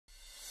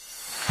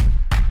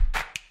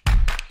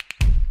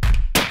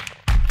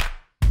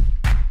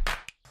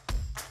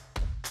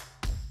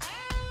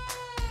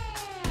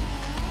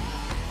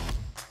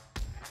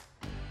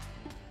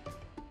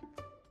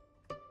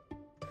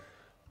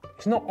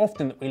It's not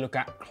often that we look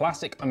at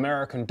classic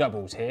American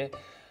doubles here,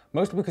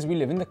 mostly because we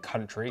live in the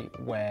country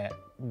where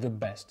the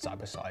best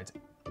side-by-sides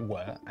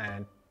were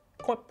and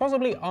quite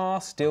possibly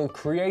are still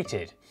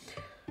created.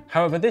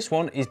 However, this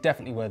one is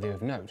definitely worthy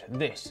of note.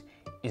 This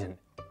is an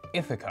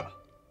Ithaca.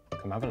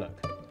 Come have a look.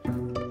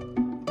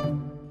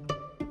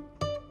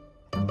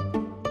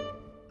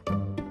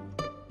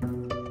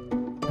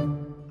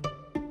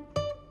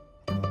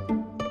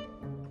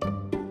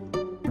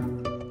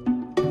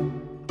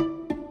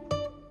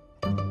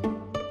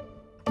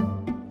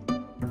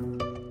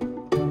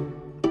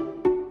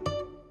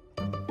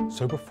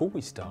 So before we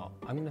start,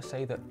 I'm going to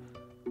say that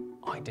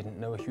I didn't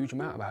know a huge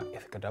amount about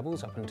Ithaca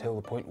doubles up until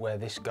the point where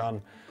this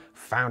gun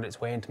found its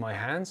way into my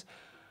hands,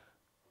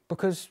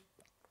 because,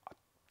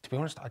 to be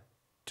honest, I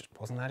just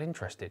wasn't that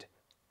interested.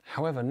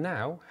 However,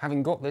 now,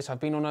 having got this, I've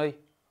been on a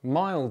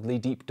mildly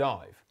deep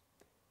dive,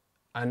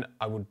 and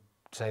I would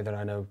say that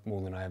I know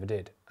more than I ever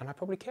did, and I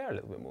probably care a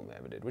little bit more than I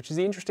ever did, which is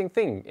the interesting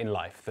thing in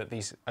life, that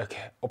these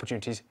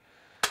opportunities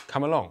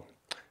come along.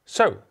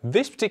 So,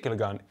 this particular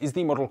gun is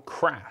the model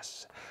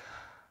Crass.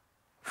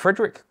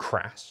 Frederick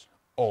Crass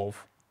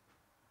of,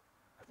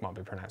 I might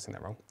be pronouncing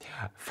that wrong,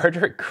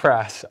 Frederick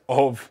Crass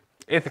of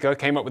Ithaca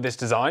came up with this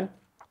design,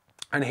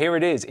 and here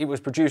it is. It was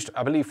produced,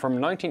 I believe,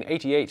 from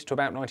 1988 to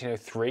about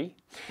 1903.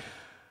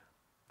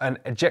 An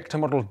ejector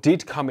model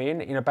did come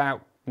in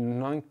about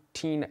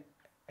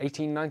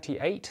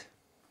 1898,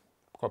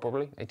 quite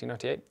probably,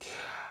 1898.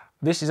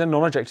 This is a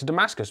non-ejector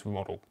Damascus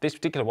model. This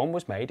particular one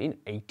was made in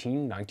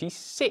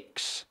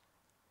 1896.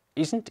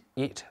 Isn't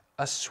it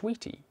a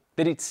sweetie?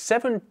 That it's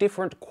 7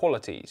 different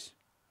qualities.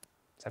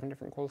 7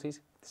 different qualities?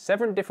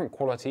 7 different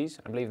qualities.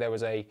 I believe there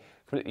was a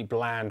completely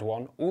bland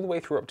one, all the way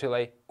through up to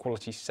a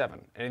quality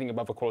 7. Anything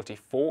above a quality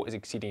 4 is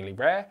exceedingly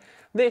rare.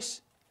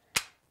 This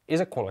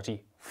is a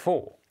quality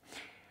 4.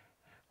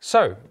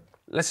 So,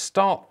 let's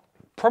start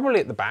probably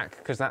at the back,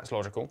 because that's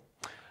logical.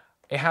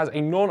 It has a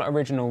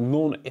non-original,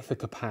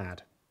 non-Ithaca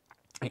pad,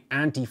 an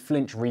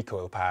anti-flinch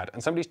recoil pad,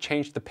 and somebody's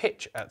changed the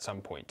pitch at some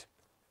point.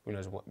 Who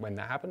knows when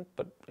that happened,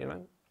 but you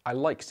know, I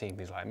like seeing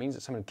things like that. It means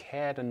that someone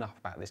cared enough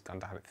about this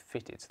gun to have it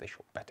fitted so they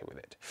shot better with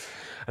it.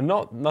 And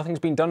nothing's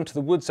been done to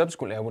the wood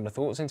subsequently, I wouldn't have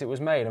thought, since it was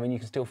made. I mean, you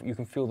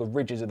can feel the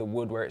ridges of the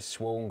wood where it's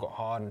swollen, got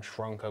hard and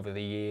shrunk over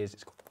the years.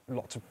 It's got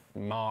lots of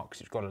marks.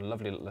 It's got a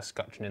lovely little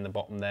escutcheon in the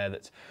bottom there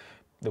that's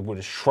the wood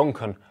is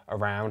shrunken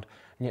around,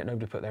 and yet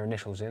nobody put their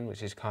initials in,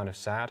 which is kind of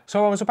sad.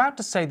 So I was about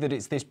to say that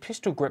it's this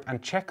pistol grip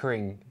and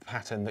checkering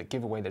pattern that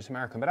give away that it's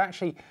American, but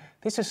actually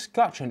this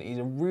escutcheon is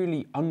a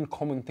really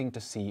uncommon thing to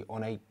see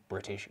on a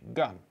British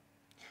gun.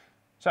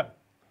 So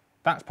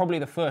that's probably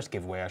the first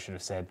giveaway I should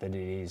have said, that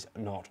it is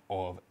not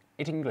of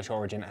English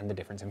origin and the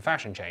difference in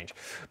fashion change.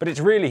 But it's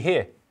really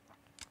here.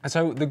 And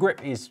so the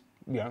grip is,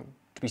 you know,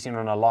 to be seen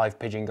on a live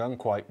pigeon gun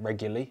quite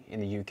regularly in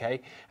the UK,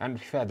 and to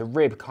be fair, the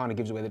rib kind of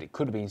gives away that it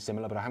could have been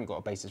similar, but I haven't got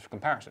a basis for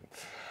comparison.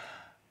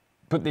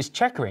 But this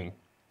checkering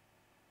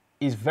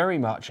is very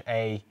much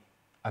a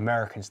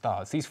American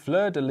style. It's these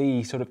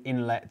fleur-de-lis sort of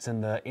inlets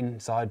and the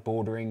inside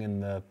bordering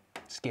and the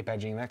skip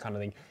edging, that kind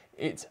of thing.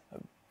 It's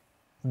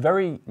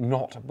very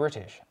not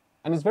British.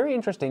 And it's very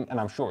interesting,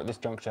 and I'm sure at this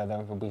juncture there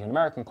will be an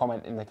American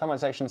comment in the comment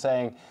section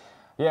saying,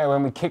 yeah,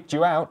 when we kicked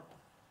you out,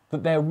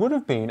 that there would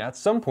have been at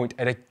some point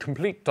a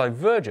complete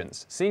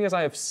divergence, seeing as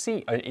I have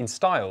seen, in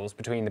styles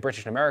between the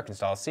British and American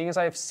styles, seeing as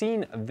I have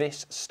seen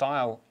this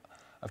style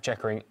of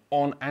checkering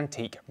on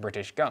antique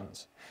British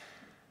guns.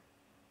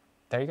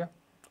 There you go.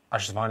 I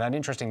just find that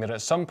interesting that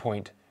at some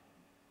point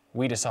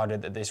we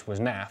decided that this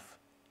was naff,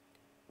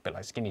 a bit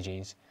like skinny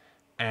jeans,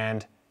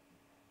 and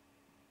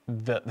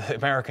the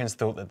Americans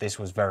thought that this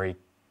was very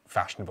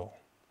fashionable.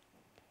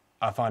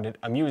 I find it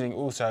amusing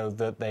also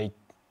that they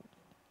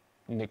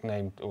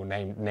nicknamed or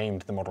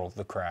named the model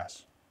the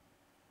Crass.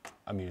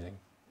 Amusing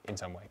in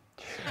some way.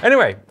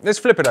 Anyway, let's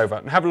flip it over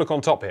and have a look on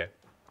top here.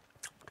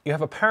 You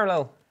have a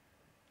parallel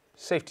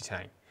safety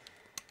tang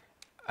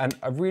and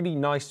a really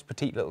nice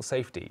petite little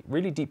safety,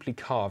 really deeply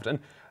carved, and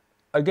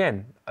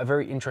again, a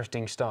very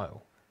interesting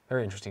style.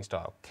 Very interesting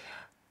style.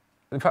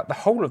 In fact, the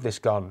whole of this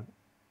gun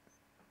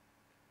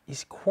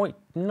is quite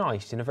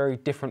nice in a very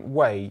different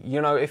way. You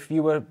know, if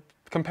you were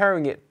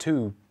comparing it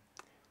to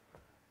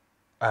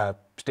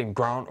Steve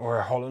Grant or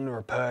a Holland or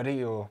a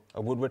Purdy or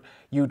a Woodward,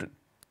 you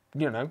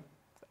know,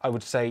 I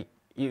would say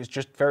it's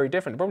just very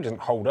different. It probably doesn't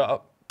hold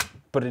up,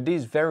 but it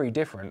is very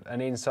different, and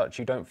in such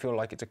you don't feel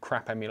like it's a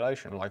crap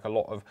emulation like a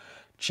lot of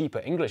cheaper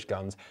English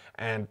guns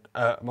and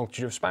a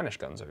multitude of Spanish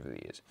guns over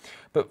the years.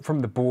 But from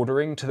the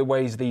bordering to the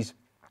ways the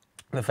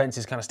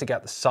fences kind of stick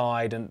out the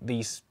side, and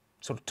these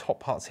sort of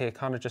top parts here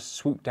kind of just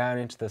swoop down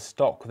into the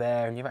stock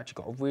there, and you've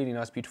actually got a really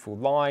nice beautiful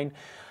line.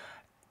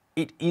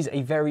 It is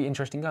a very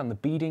interesting gun. The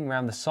beading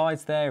around the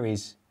sides there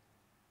is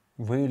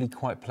really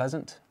quite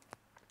pleasant.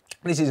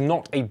 This is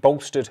not a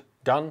bolstered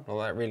gun,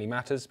 although that really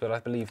matters, but I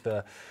believe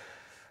the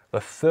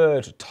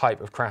third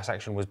type of Crass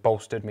action was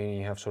bolstered,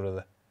 meaning you have sort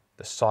of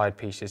the side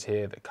pieces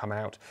here that come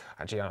out.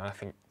 Actually, I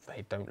think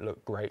they don't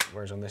look great,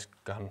 whereas on this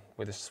gun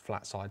with its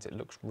flat sides, it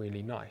looks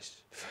really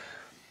nice.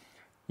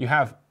 You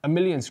have a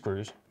million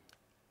screws,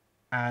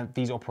 and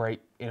these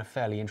operate in a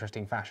fairly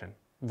interesting fashion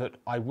that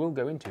I will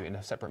go into in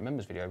a separate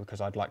members video,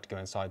 because I'd like to go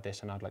inside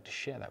this and I'd like to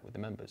share that with the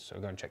members. So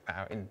go and check that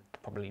out in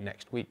probably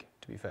next week,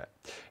 to be fair,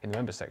 in the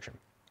members section.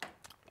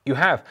 You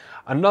have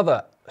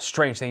another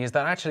strange thing is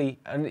that actually,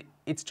 and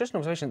it's just an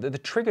observation, that the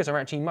triggers are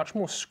actually much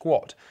more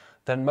squat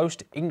than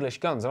most English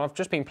guns. And I've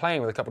just been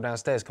playing with a couple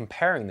downstairs,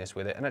 comparing this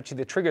with it, and actually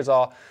the triggers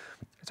are,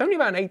 it's only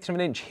about 1/8 of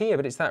an inch here,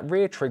 but it's that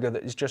rear trigger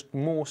that is just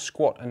more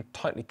squat and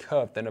tightly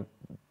curved than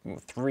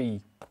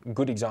 3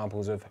 good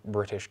examples of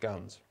British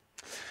guns.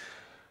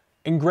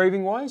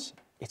 Engraving wise,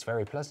 it's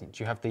very pleasant.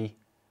 You have the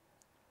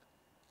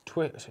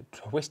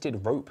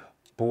twisted rope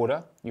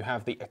border, you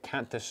have the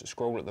acanthus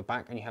scroll at the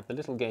back, and you have the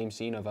little game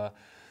scene of a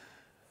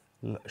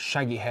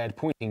shaggy haired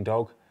pointing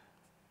dog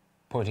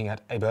pointing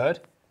at a bird.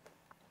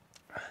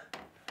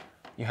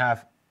 You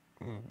have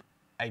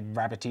a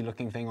rabbity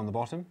looking thing on the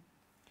bottom.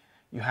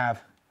 You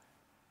have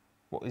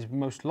what is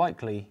most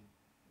likely,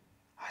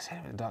 I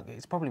said a duck,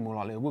 it's probably more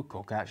likely a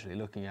woodcock actually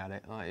looking at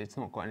it. It's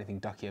not got anything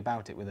ducky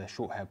about it, with a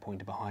short hair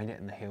pointer behind it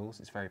and the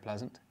hills. It's very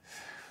pleasant.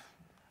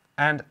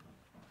 And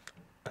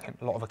again,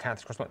 a lot of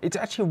acanthus crossbow. It's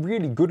actually a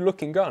really good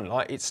looking gun.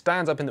 Like, it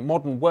stands up in the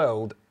modern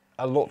world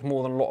a lot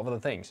more than a lot of other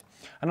things.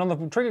 And on the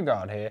trigger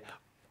guard here,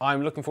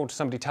 I'm looking forward to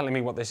somebody telling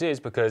me what this is,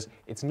 because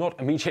it's not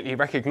immediately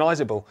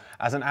recognizable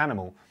as an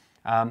animal.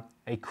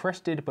 A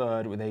crested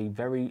bird with a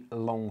very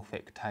long,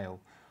 thick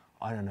tail.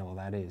 I don't know what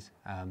that is.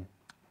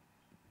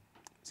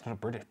 It's not a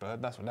British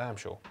bird, that's for damn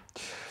sure.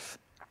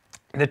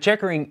 The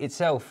checkering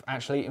itself,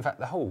 actually, in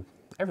fact,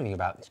 everything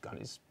about this gun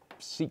is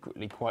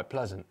secretly quite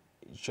pleasant.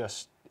 It's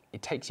just,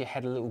 it takes your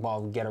head a little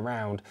while to get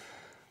around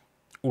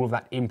all of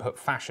that input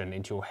fashion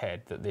into your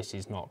head that this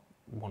is not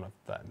one of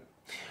them.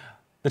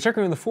 The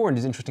checkering on the forend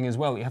is interesting as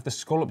well. You have the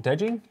scalloped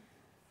edging.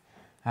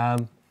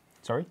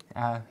 Sorry,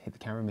 hit the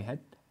camera in my head.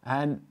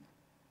 And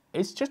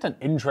it's just an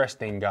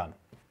interesting gun.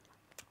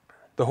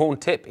 The horn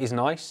tip is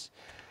nice.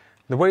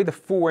 The way the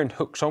forend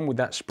hooks on with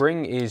that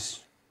spring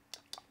is,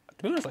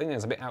 to be honest, I think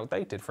it's a bit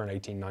outdated for an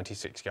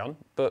 1896 gun,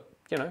 but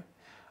you know,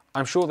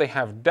 I'm sure they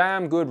have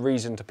damn good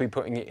reason to be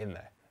putting it in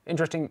there.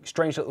 Interesting,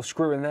 strange little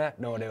screw in there.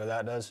 No idea what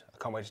that does. I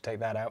can't wait to take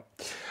that out.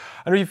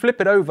 And if you flip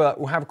it over,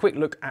 we'll have a quick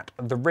look at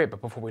the rib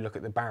before we look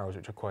at the barrels,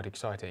 which are quite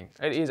exciting.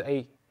 It is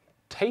a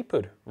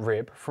tapered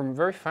rib from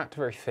very fat to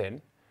very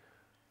thin.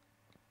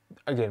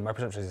 Again, my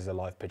presumption is it's a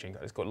live pigeon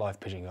gun. It's got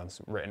live pigeon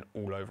guns written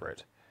all over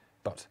it.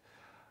 But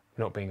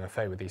not being au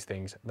fait with these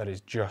things, that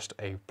is just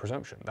a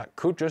presumption. That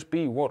could just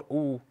be what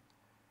all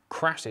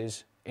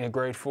Crasses in a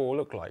grade 4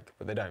 look like,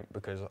 but they don't,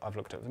 because I've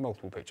looked at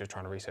multiple pictures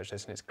trying to research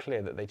this, and it's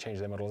clear that they change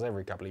their models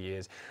every couple of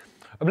years.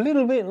 A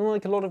little bit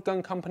like a lot of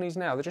gun companies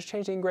now, they just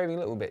change the engraving a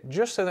little bit,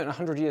 just so that in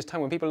 100 years'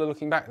 time, when people are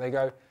looking back, they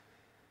go,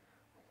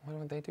 why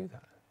don't they do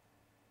that?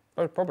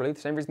 Well, probably the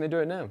same reason they do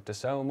it now, to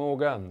sell more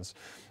guns.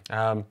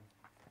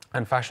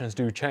 And fashions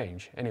do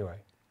change, anyway.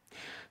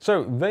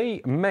 So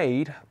they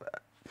made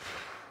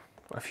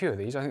a few of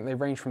these. I think they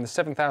range from the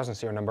 7,000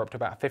 serial number up to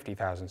about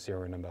 50,000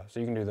 serial number.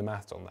 So you can do the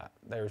maths on that.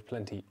 There is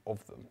plenty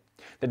of them.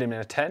 They did them in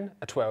a 10,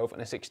 a 12,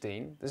 and a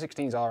 16. The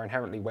 16s are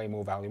inherently way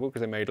more valuable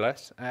because they made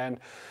less, and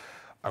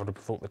I would have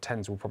thought the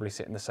 10s will probably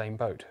sit in the same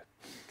boat.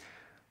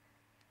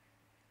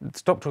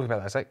 Stop talking about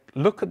that a sec.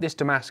 Look at this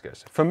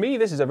Damascus. For me,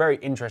 this is a very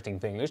interesting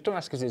thing. This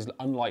Damascus is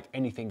unlike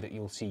anything that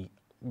you'll see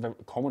very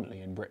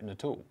commonly in Britain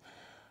at all.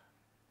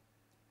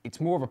 It's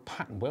more of a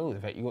pattern weld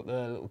effect. You've got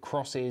the little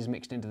crosses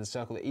mixed into the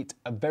circle. It's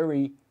a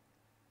very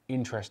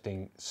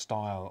interesting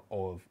style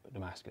of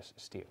Damascus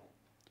steel.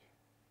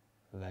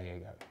 There you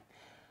go.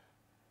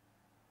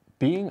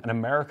 Being an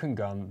American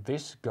gun,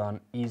 this gun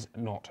is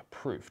not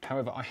proofed.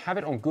 However, I have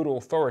it on good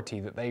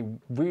authority that they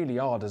really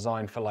are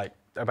designed for like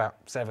about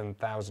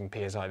 7,000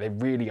 PSI. They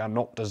really are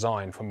not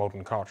designed for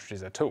modern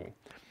cartridges at all.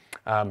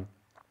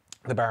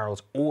 The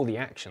barrels or the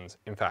actions,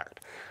 in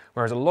fact.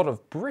 Whereas a lot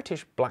of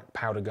British black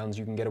powder guns,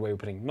 you can get away with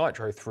putting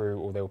nitro through,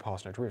 or they will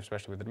pass no roof,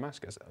 especially with the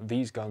Damascus.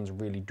 These guns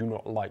really do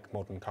not like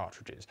modern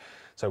cartridges.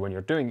 So when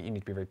you're doing it, you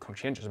need to be very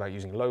conscientious about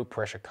using low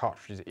pressure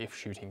cartridges if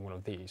shooting one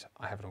of these.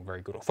 I have it on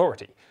very good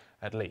authority,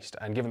 at least.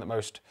 And given that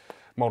most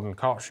modern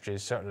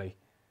cartridges, certainly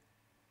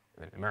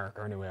in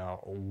America anyway,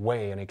 are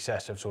way in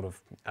excess of sort of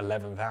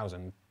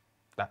 11,000,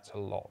 that's a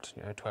lot.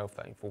 You know, 12,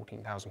 13,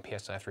 14,000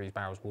 PSI for these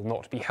barrels will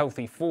not be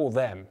healthy for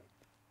them,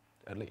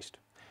 at least.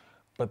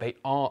 But they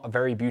are a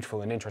very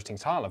beautiful and interesting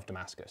style of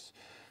Damascus.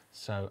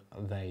 So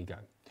there you go.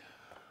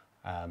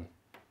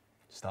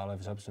 Style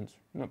over substance?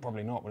 No,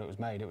 probably not when it was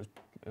made. It was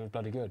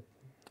bloody good.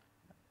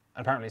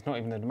 And apparently it's not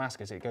even the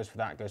Damascus. It goes for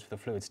that. It goes for the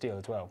fluid steel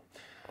as well.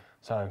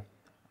 So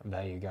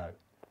there you go.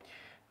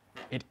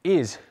 It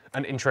is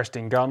an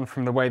interesting gun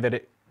from the way that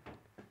it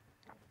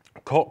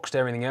cocks to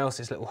everything else.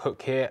 This little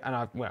hook here, and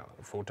I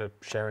look forward to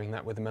sharing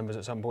that with the members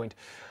at some point.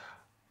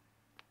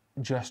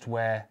 Just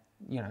where,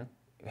 you know,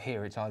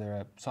 here it's either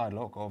a side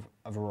lock of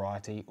a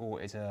variety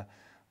or it's a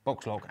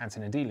box lock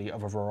Antonelli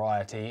of a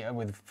variety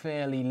with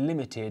fairly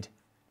limited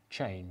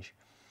change.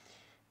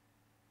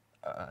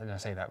 And I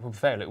say that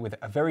with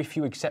a very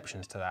few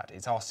exceptions to that.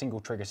 It's our single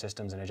trigger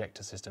systems and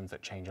ejector systems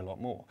that change a lot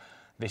more.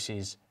 This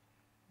is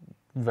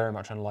very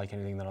much unlike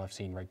anything that I've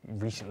seen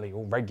recently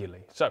or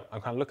regularly. So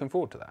I'm kind of looking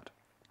forward to that.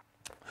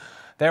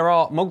 There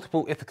are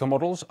multiple Ithaca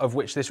models, of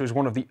which this was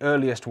one of the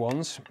earliest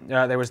ones.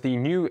 There was the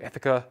new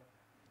Ithaca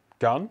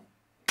Gun,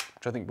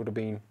 which I think would have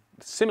been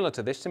similar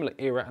to this, similar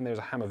era, and there was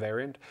a hammer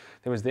variant.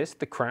 There was this,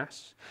 the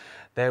Crass.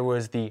 There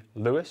was the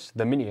Lewis,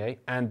 the Minier,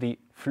 and the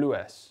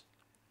Flues.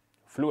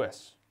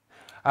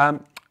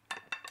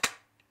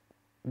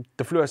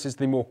 The Flues is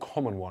the more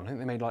common one. I think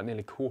they made like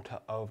nearly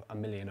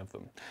 250,000 of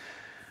them.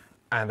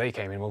 And they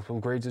came in multiple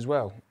grades as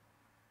well.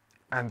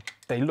 And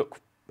they look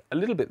a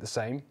little bit the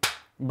same,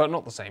 but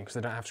not the same because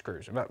they don't have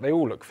screws. In fact, they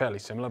all look fairly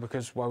similar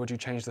because why would you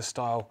change the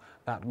style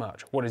that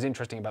much? What is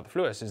interesting about the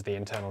Flues is the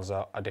internals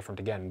are different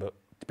again, but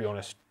to be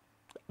honest,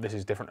 this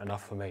is different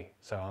enough for me,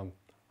 so I'm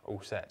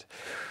all set.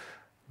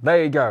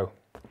 There you go,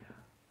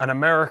 an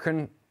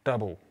American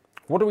double.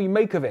 What do we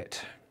make of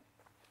it?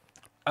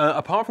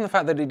 Apart from the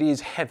fact that it is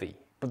heavy,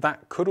 but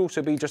that could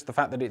also be just the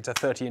fact that it's a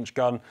 30-inch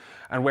gun,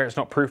 and where it's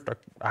not proofed,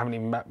 I haven't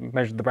even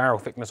measured the barrel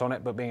thickness on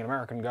it, but being an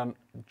American gun,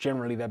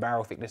 generally their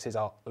barrel thicknesses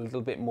are a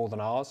little bit more than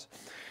ours.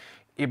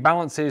 It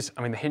balances,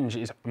 I mean the hinge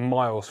is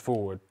miles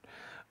forward,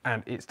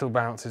 and it still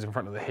balances in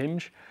front of the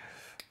hinge.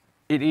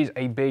 It is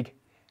a big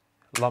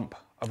lump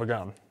of a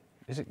gun.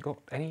 Has it got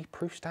any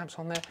proof stamps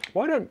on there?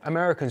 Why don't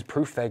Americans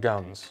proof their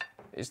guns?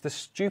 It's the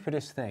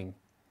stupidest thing.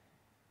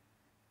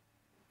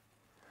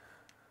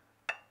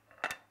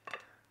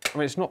 I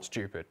mean, it's not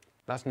stupid.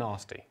 That's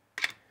nasty.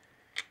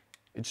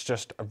 It's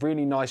just a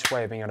really nice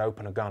way of being able to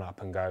open a gun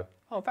up and go,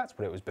 oh, that's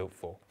what it was built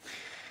for.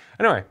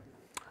 Anyway,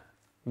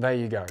 there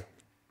you go.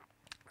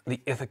 The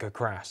Ithaca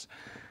Crass.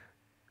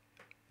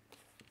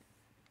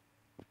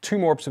 Two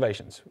more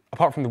observations,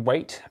 apart from the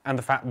weight and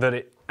the fact that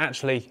it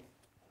actually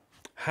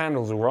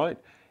handles all right,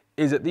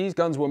 is that these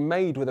guns were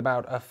made with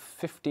about a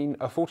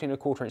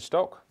 14¼ inch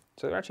stock.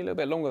 So they're actually a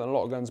little bit longer than a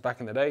lot of guns back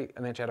in the day,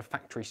 and they actually had a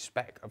factory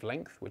spec of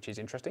length, which is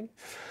interesting.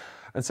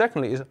 And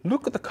secondly is,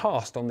 look at the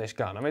cast on this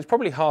gun. I mean, it's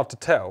probably hard to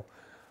tell,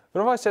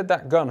 but if I said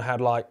that gun had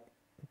like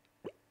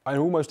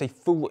almost a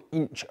full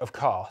inch of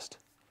cast,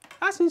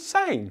 that's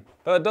insane.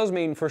 But that does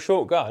mean for a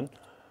short gun, it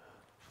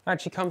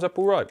actually comes up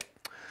all right.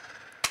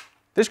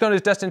 This gun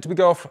is destined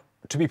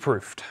to be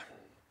proofed,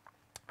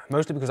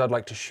 mostly because I'd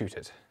like to shoot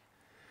it.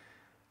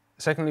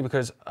 Secondly,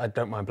 because I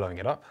don't mind blowing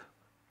it up.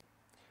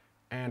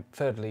 And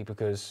thirdly,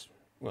 because,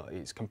 well,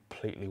 it's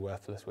completely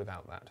worthless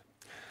without that.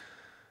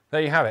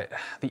 There you have it,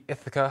 the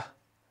Ithaca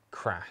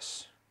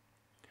Crass.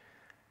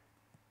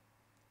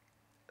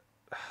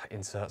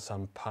 Insert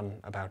some pun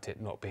about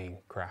it not being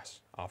crass,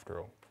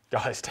 after all.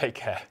 Guys, take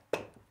care.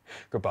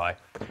 Goodbye.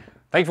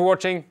 Thank you for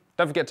watching.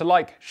 Don't forget to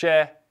like,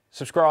 share,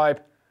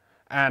 subscribe,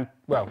 and,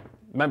 well,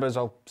 members,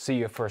 I'll see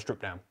you for a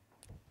strip down.